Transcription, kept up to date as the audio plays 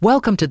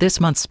Welcome to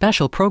this month's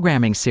special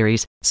programming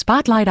series,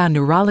 Spotlight on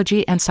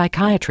Neurology and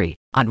Psychiatry,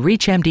 on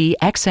ReachMD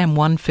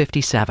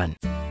XM157.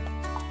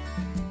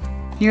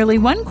 Nearly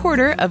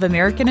 1/4 of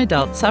American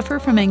adults suffer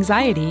from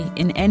anxiety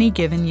in any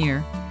given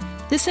year.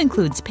 This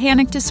includes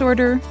panic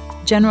disorder,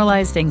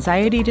 generalized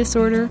anxiety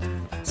disorder,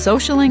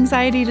 social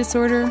anxiety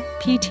disorder,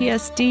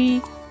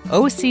 PTSD,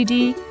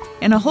 OCD,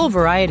 and a whole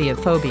variety of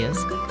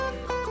phobias.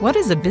 What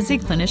is a busy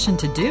clinician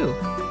to do?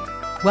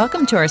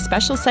 Welcome to our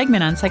special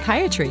segment on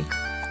psychiatry.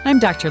 I'm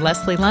Dr.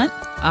 Leslie Lunt,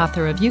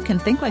 author of You Can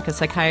Think Like a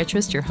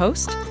Psychiatrist, your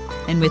host,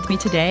 and with me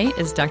today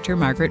is Dr.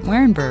 Margaret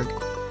Werenberg.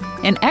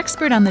 An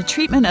expert on the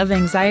treatment of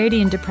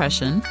anxiety and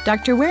depression,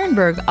 Dr.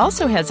 Werenberg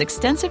also has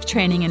extensive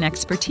training and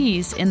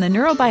expertise in the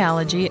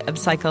neurobiology of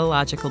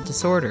psychological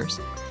disorders.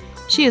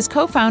 She is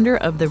co-founder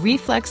of the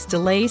Reflex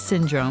Delay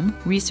Syndrome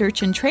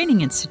Research and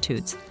Training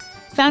Institutes,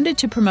 founded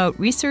to promote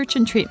research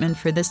and treatment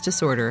for this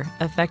disorder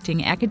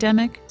affecting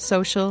academic,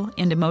 social,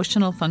 and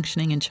emotional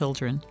functioning in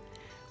children.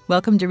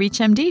 Welcome to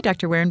ReachMD,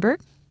 Dr. Werenberg.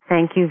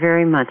 Thank you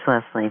very much,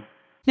 Leslie.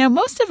 Now,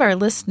 most of our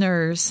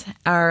listeners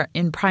are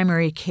in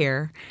primary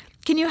care.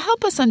 Can you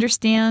help us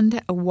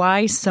understand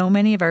why so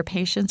many of our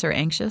patients are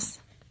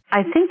anxious?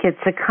 I think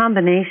it's a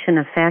combination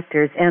of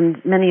factors, and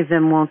many of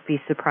them won't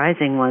be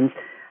surprising ones.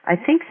 I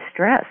think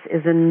stress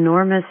is an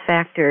enormous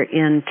factor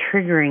in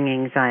triggering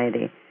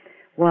anxiety.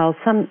 While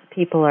some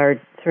people are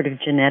sort of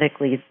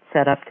genetically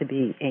set up to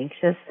be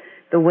anxious,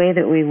 the way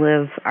that we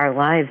live our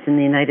lives in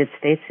the United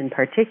States in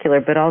particular,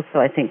 but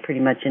also I think pretty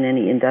much in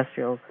any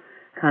industrial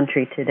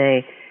country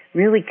today,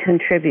 really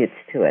contributes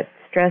to it.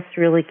 Stress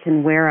really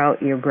can wear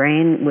out your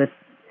brain with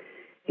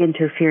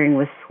interfering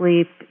with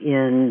sleep,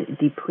 in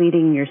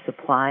depleting your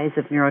supplies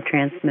of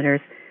neurotransmitters.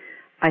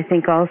 I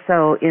think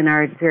also in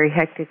our very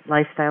hectic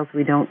lifestyles,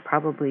 we don't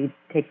probably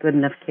take good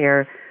enough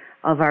care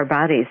of our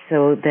bodies,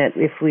 so that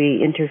if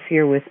we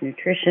interfere with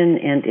nutrition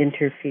and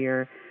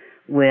interfere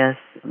with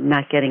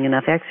not getting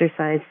enough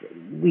exercise,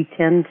 we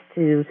tend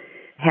to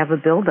have a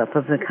buildup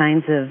of the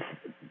kinds of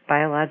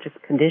biological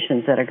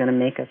conditions that are going to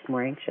make us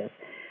more anxious.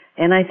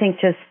 And I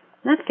think just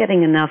not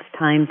getting enough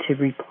time to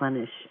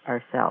replenish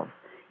ourselves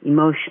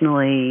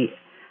emotionally.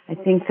 I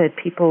think that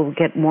people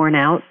get worn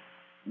out,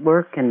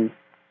 work and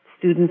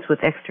students with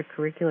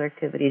extracurricular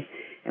activities,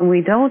 and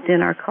we don't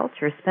in our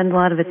culture spend a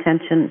lot of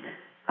attention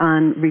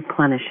on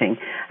replenishing.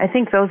 I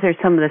think those are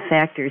some of the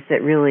factors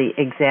that really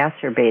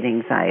exacerbate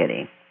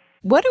anxiety.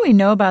 What do we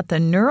know about the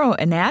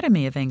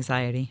neuroanatomy of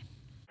anxiety?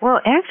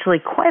 Well, actually,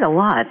 quite a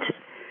lot.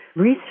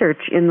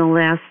 Research in the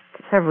last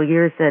several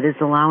years that is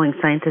allowing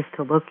scientists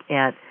to look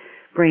at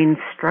brain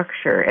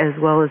structure as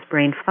well as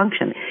brain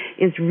function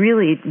is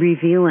really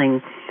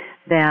revealing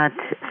that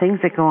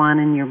things that go on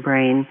in your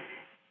brain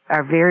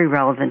are very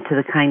relevant to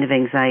the kind of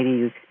anxiety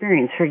you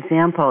experience. For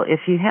example,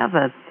 if you have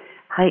a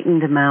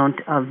heightened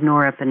amount of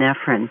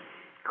norepinephrine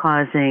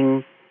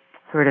causing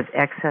sort of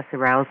excess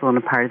arousal in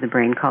a part of the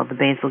brain called the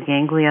basal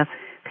ganglia,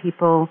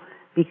 people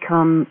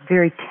become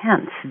very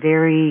tense,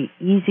 very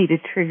easy to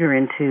trigger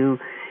into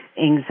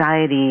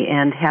anxiety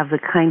and have the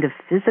kind of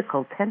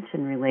physical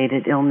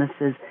tension-related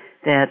illnesses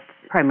that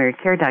primary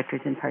care doctors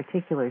in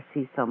particular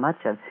see so much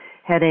of.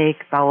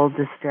 Headache, bowel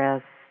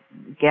distress,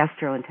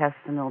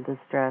 gastrointestinal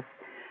distress,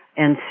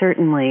 and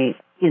certainly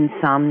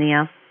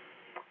insomnia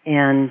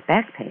and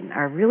back pain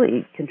are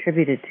really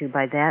contributed to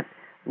by that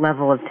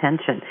level of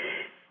tension.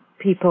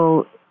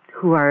 People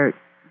who are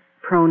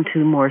prone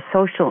to more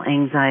social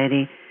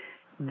anxiety,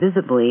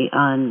 visibly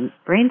on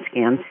brain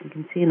scans, you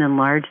can see an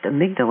enlarged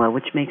amygdala,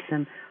 which makes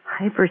them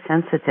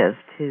hypersensitive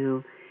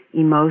to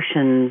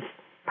emotions,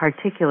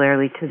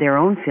 particularly to their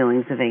own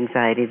feelings of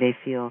anxiety. They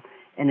feel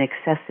an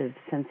excessive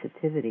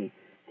sensitivity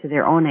to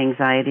their own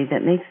anxiety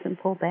that makes them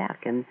pull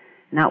back and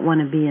not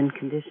want to be in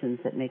conditions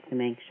that make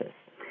them anxious.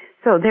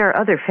 So there are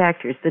other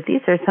factors, but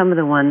these are some of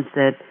the ones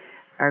that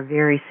are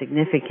very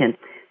significant.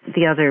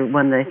 The other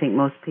one that I think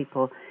most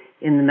people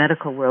in the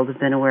medical world have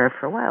been aware of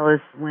for a while is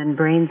when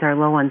brains are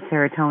low on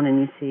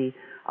serotonin, you see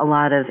a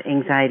lot of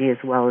anxiety as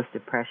well as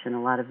depression,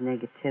 a lot of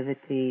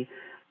negativity,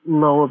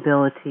 low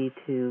ability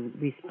to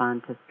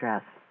respond to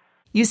stress.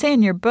 You say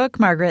in your book,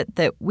 Margaret,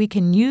 that we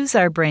can use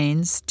our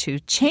brains to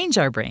change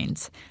our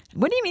brains.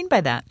 What do you mean by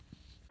that?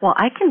 Well,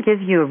 I can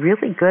give you a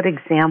really good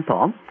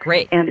example.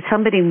 Great. And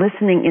somebody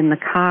listening in the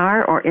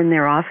car or in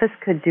their office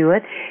could do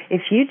it.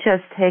 If you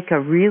just take a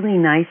really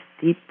nice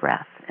deep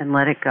breath and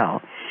let it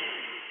go,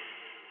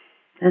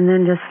 and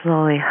then just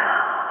slowly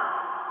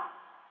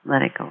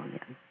let it go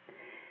again.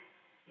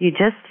 You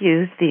just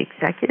use the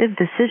executive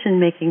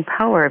decision-making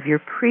power of your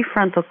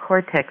prefrontal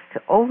cortex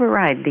to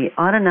override the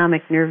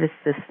autonomic nervous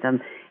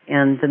system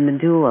and the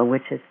medulla,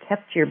 which has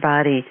kept your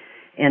body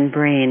and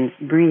brain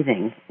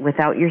breathing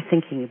without your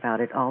thinking about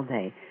it all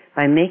day.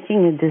 By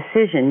making a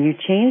decision, you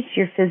changed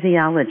your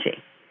physiology.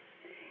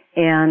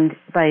 And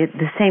by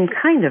the same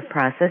kind of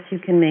process, you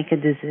can make a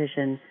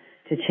decision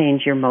to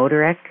change your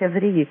motor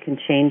activity. You can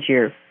change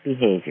your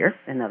behavior,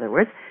 in other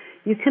words.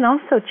 You can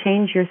also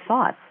change your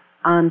thoughts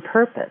on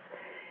purpose.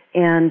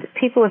 And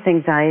people with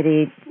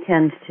anxiety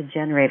tend to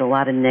generate a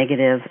lot of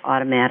negative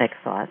automatic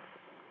thoughts.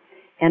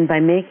 And by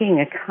making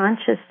a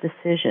conscious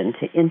decision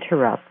to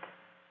interrupt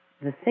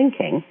the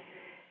thinking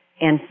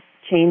and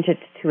change it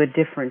to a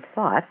different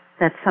thought,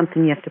 that's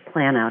something you have to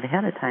plan out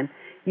ahead of time.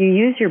 You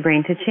use your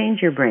brain to change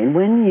your brain.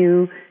 When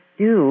you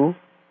do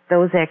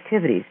those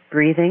activities,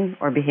 breathing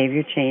or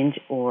behavior change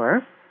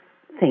or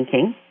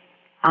thinking,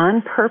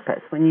 on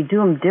purpose, when you do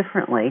them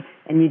differently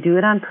and you do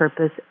it on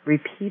purpose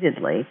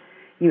repeatedly,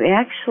 you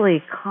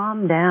actually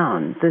calm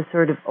down the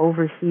sort of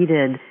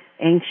overheated,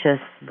 anxious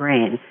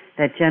brain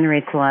that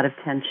generates a lot of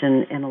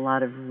tension and a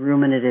lot of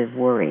ruminative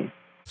worry.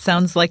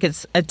 Sounds like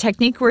it's a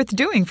technique worth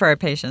doing for our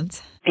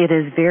patients. It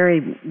is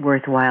very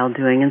worthwhile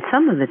doing, and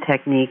some of the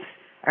techniques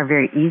are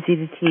very easy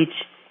to teach.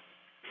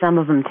 Some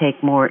of them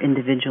take more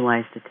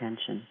individualized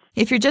attention.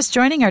 If you're just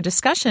joining our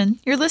discussion,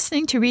 you're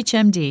listening to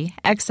ReachMD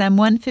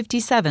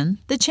XM157,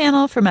 the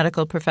channel for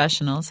medical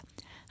professionals.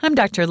 I'm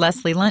Dr.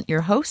 Leslie Lunt,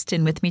 your host,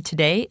 and with me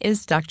today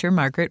is Dr.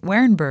 Margaret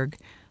Werenberg.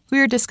 We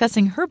are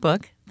discussing her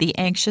book, The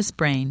Anxious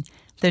Brain,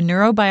 the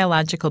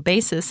neurobiological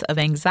basis of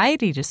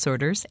anxiety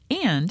disorders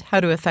and how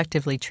to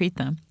effectively treat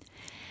them.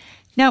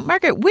 Now,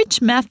 Margaret,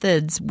 which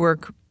methods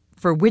work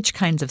for which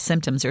kinds of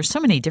symptoms? There are so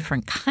many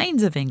different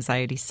kinds of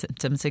anxiety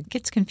symptoms, it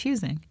gets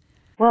confusing.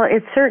 Well,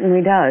 it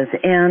certainly does.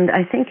 And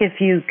I think if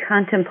you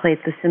contemplate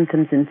the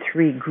symptoms in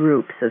three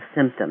groups of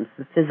symptoms,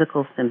 the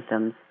physical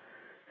symptoms,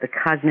 the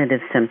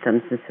cognitive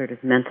symptoms, the sort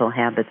of mental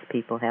habits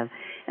people have,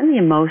 and the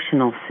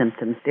emotional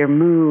symptoms, their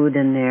mood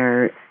and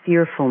their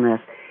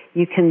fearfulness,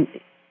 you can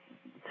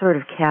sort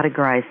of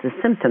categorize the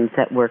symptoms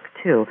that work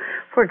too.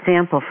 For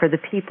example, for the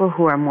people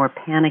who are more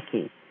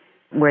panicky,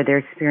 where they're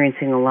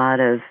experiencing a lot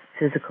of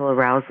physical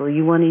arousal,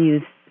 you want to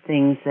use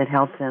things that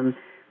help them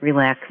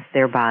relax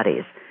their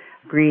bodies.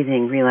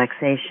 Breathing,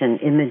 relaxation,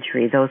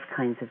 imagery, those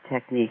kinds of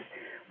techniques.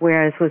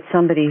 Whereas with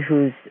somebody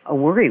who's a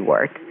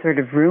worrywart, sort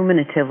of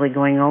ruminatively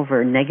going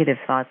over negative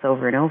thoughts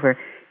over and over,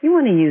 you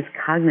want to use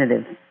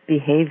cognitive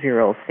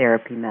behavioral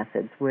therapy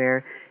methods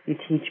where you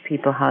teach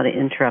people how to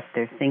interrupt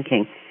their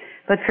thinking.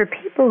 But for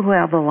people who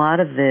have a lot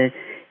of the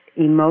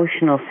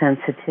emotional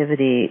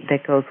sensitivity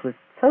that goes with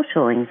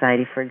social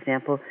anxiety, for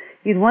example,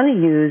 you'd want to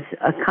use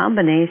a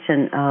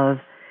combination of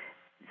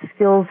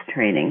skills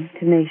training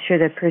to make sure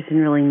that person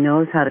really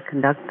knows how to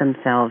conduct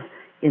themselves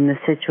in the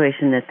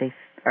situation that they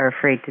are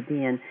afraid to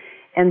be in,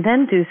 and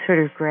then do sort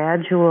of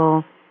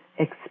gradual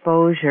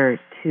exposure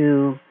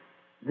to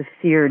the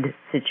feared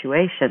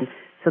situation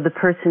so the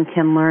person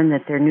can learn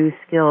that their new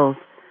skills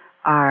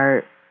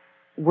are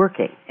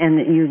working and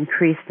that you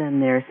increase then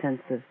their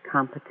sense of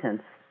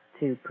competence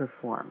to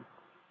perform.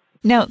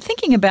 Now,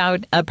 thinking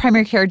about a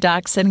primary care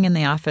doc sitting in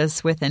the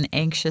office with an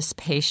anxious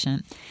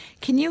patient,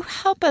 can you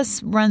help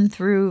us run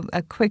through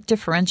a quick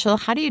differential?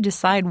 How do you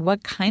decide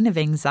what kind of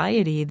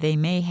anxiety they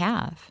may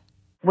have?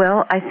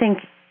 Well, I think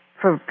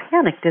for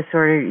panic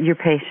disorder, your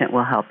patient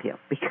will help you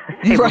because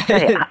they will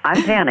say,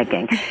 I'm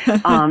panicking.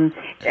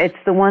 It's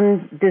the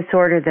one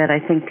disorder that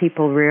I think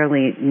people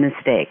rarely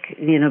mistake,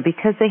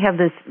 because they have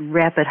this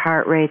rapid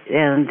heart rate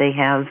and they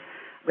have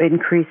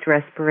increased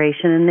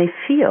respiration and they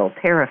feel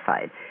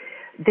terrified.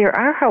 There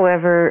are,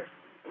 however,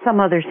 some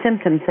other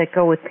symptoms that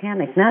go with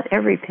panic. Not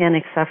every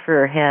panic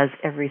sufferer has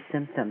every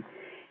symptom.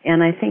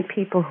 And I think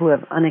people who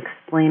have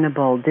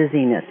unexplainable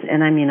dizziness,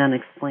 and I mean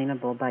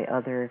unexplainable by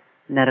other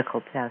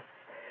medical tests,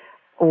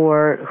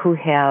 or who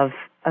have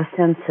a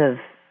sense of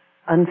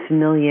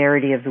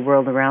unfamiliarity of the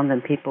world around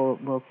them, people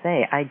will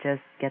say, I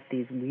just get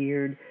these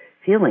weird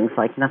feelings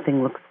like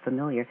nothing looks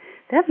familiar.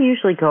 That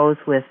usually goes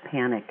with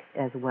panic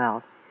as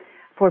well.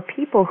 For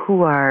people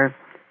who are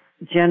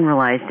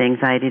generalized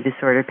anxiety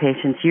disorder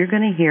patients, you're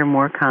going to hear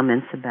more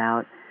comments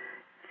about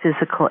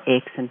physical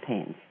aches and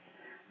pains.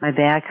 My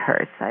back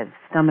hurts. I have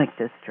stomach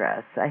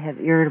distress. I have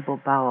irritable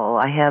bowel.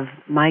 I have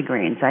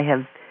migraines. I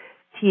have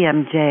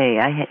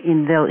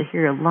TMJ. They'll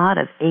hear a lot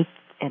of ache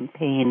and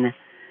pain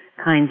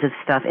kinds of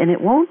stuff. And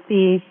it won't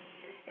be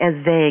as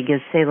vague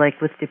as, say, like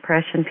with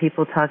depression,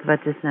 people talk about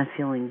just not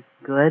feeling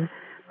good.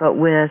 But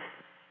with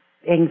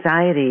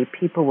anxiety,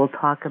 people will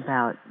talk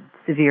about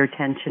severe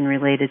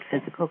tension-related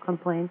physical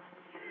complaints.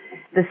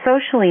 The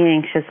socially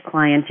anxious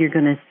client, you're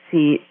going to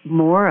see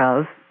more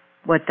of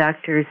what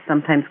doctors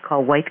sometimes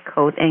call white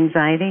coat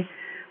anxiety,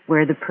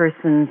 where the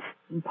person's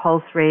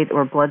pulse rate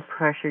or blood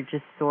pressure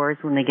just soars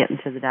when they get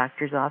into the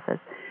doctor's office,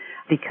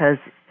 because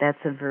that's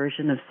a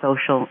version of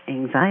social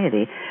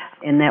anxiety.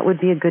 And that would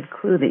be a good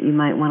clue that you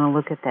might want to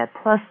look at that.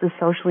 Plus, the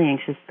socially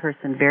anxious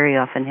person very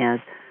often has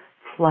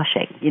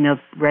flushing,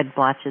 red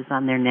blotches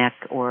on their neck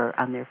or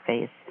on their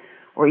face,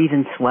 or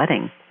even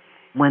sweating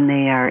when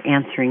they are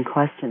answering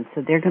questions.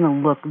 So they're going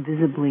to look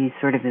visibly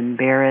sort of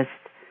embarrassed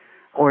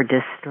or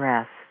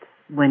distressed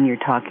when you're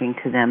talking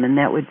to them, and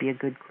that would be a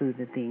good clue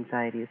that the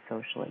anxiety is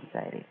social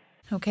anxiety.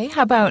 Okay,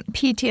 how about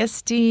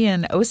PTSD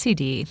and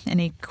OCD?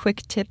 Any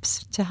quick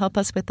tips to help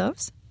us with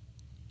those?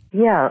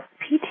 Yeah,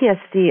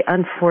 PTSD,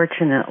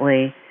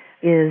 unfortunately,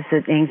 is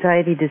an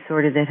anxiety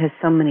disorder that has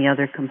so many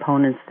other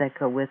components that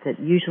go with it.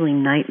 Usually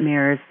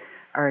nightmares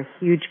are a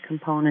huge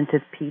component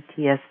of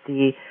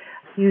PTSD,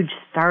 huge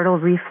startle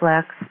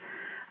reflex,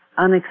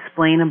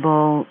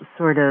 unexplainable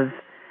sort of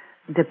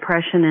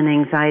depression and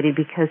anxiety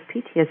because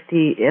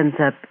PTSD ends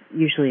up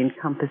usually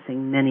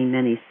encompassing many,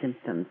 many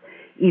symptoms,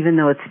 even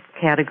though it's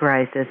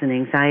categorized as an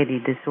anxiety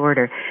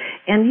disorder.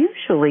 And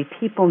usually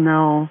people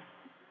know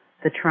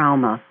the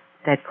trauma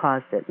that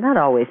caused it. Not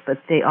always, but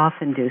they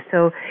often do.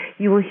 So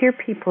you will hear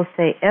people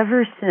say,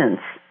 ever since,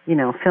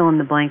 fill in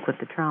the blank with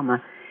the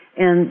trauma.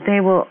 And they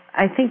will,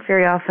 I think,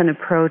 very often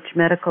approach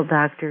medical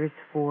doctors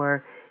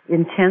for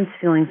intense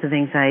feelings of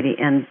anxiety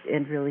and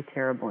really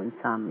terrible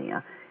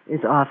insomnia is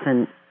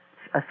often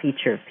a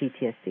feature of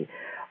PTSD.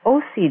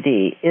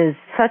 OCD is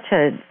such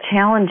a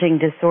challenging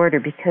disorder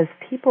because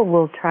people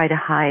will try to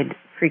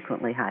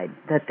frequently hide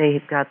that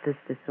they've got this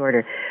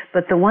disorder.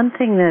 But the one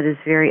thing that is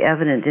very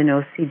evident in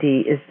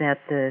OCD is that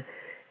the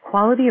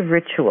quality of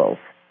rituals,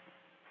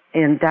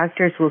 and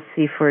doctors will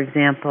see, for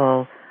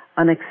example,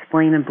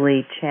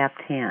 unexplainably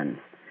chapped hands.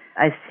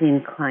 I've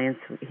seen clients'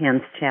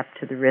 hands chapped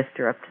to the wrist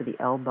or up to the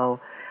elbow,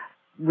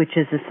 which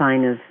is a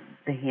sign of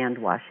the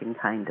hand-washing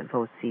kind of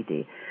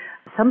OCD.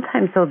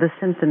 Sometimes, though, the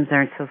symptoms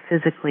aren't so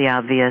physically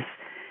obvious,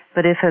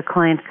 but if a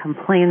client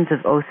complains of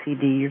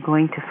OCD, you're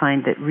going to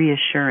find that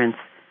reassurance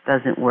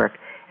doesn't work.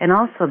 And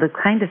also, the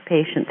kind of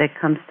patient that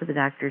comes to the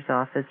doctor's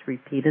office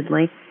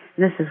repeatedly,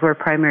 and this is where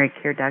primary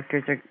care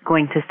doctors are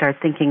going to start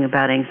thinking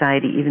about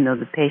anxiety, even though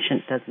the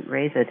patient doesn't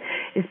raise it,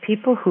 is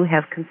people who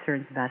have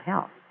concerns about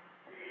health.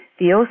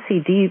 The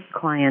OCD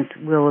client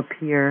will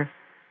appear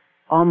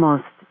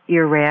almost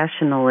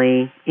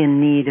irrationally in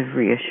need of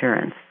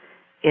reassurance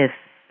if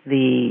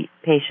the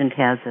patient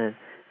has a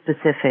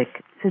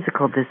specific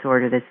physical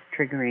disorder that's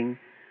triggering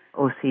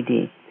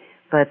OCD.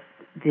 But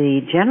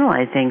the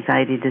generalized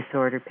anxiety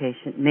disorder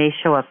patient may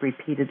show up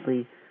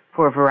repeatedly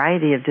for a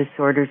variety of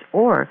disorders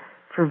or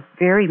for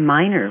very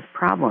minor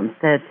problems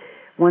that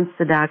once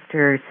the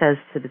doctor says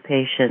to the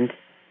patient,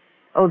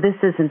 oh, this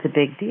isn't a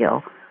big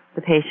deal,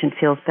 the patient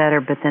feels better,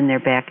 but then they're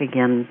back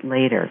again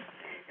later.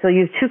 So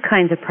you have two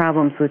kinds of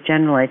problems with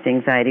generalized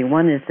anxiety.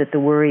 One is that the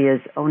worry is,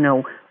 oh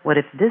no, what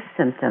if this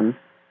symptom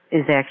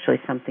is actually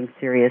something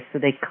serious? So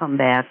they come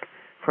back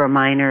for a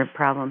minor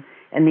problem.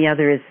 And the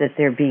other is that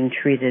they're being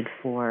treated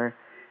for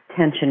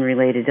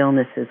tension-related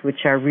illnesses,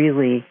 which are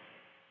really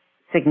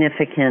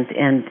significant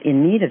and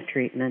in need of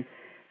treatment,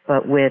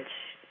 but which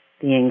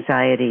the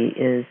anxiety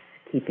is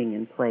keeping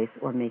in place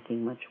or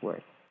making much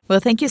worse. Well,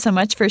 thank you so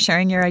much for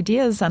sharing your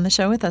ideas on the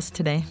show with us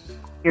today.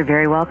 You're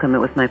very welcome. It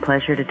was my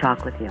pleasure to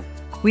talk with you.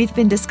 We've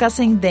been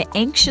discussing the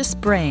anxious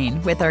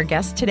brain with our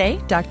guest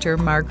today, Dr.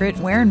 Margaret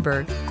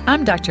Warenberg.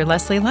 I'm Dr.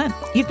 Leslie Lundt.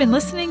 You've been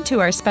listening to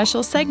our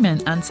special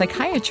segment on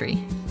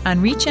psychiatry on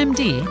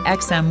ReachMD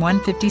XM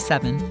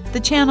 157,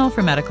 the channel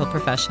for medical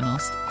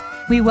professionals.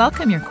 We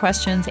welcome your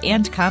questions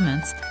and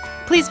comments.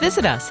 Please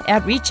visit us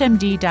at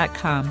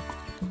reachmd.com.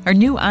 Our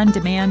new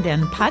on-demand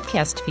and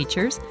podcast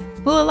features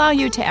will allow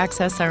you to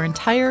access our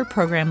entire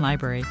program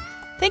library.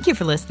 Thank you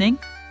for listening.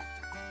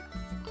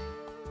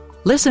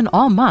 Listen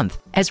all month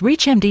as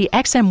ReachMD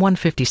XM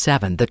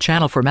 157, the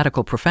channel for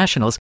medical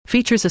professionals,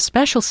 features a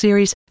special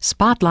series,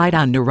 Spotlight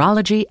on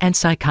Neurology and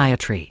Psychiatry.